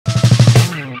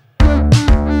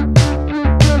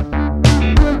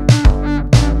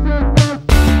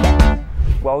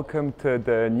welcome to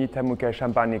the Nita Mukesh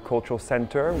Ambani Cultural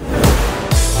Center.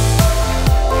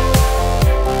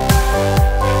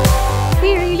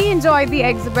 We really enjoyed the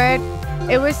exhibit.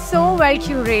 It was so well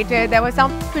curated. There were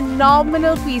some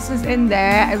phenomenal pieces in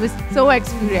there. It was so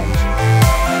experiential.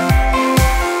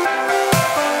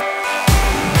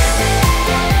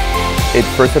 It's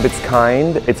first of its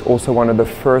kind. It's also one of the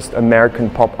first American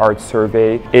pop art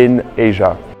survey in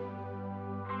Asia.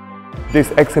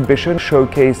 This exhibition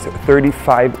showcased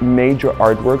 35 major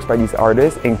artworks by these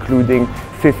artists, including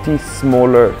 50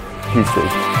 smaller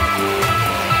pieces.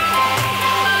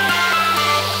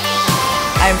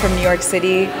 I'm from New York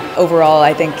City. Overall,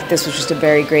 I think this was just a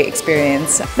very great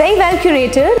experience. Very well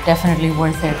curated. Definitely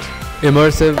worth it.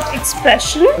 Immersive.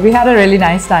 Expression. We had a really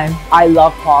nice time. I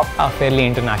love pop. Fairly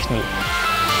international.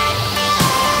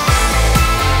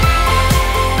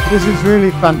 This is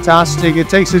really fantastic. It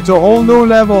takes it to a whole new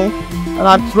level. And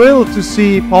I'm thrilled to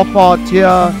see pop art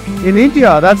here in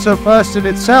India. That's a first in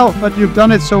itself, but you've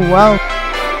done it so well.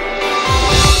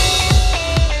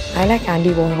 I like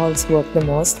Andy Warhol's work the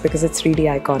most because it's really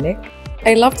iconic.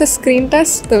 I love the screen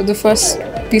test, the first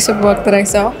piece of work that I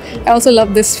saw. I also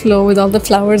love this flow with all the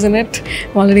flowers in it.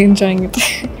 I'm already enjoying it.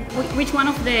 Which one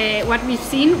of what we've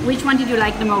seen, which one did you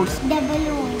like the most? The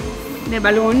balloons. The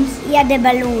balloons? Yeah, the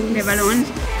balloons. The balloons.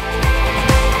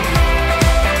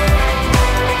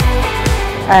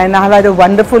 And I had a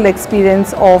wonderful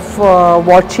experience of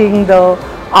watching the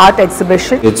art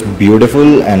exhibition. It's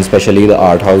beautiful, and especially the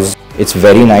art house. It's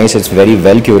very nice, it's very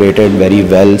well curated, very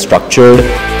well structured.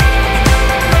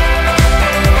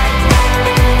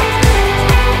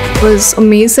 It was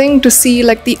amazing to see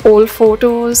like the old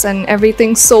photos and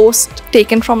everything sourced,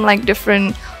 taken from like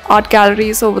different art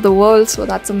galleries over the world, so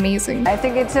that's amazing. I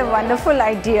think it's a wonderful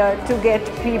idea to get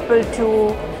people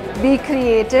to be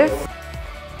creative.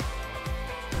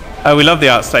 We love the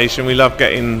art station. We love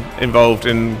getting involved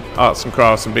in arts and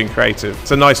crafts and being creative. It's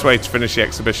a nice way to finish the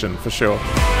exhibition, for sure.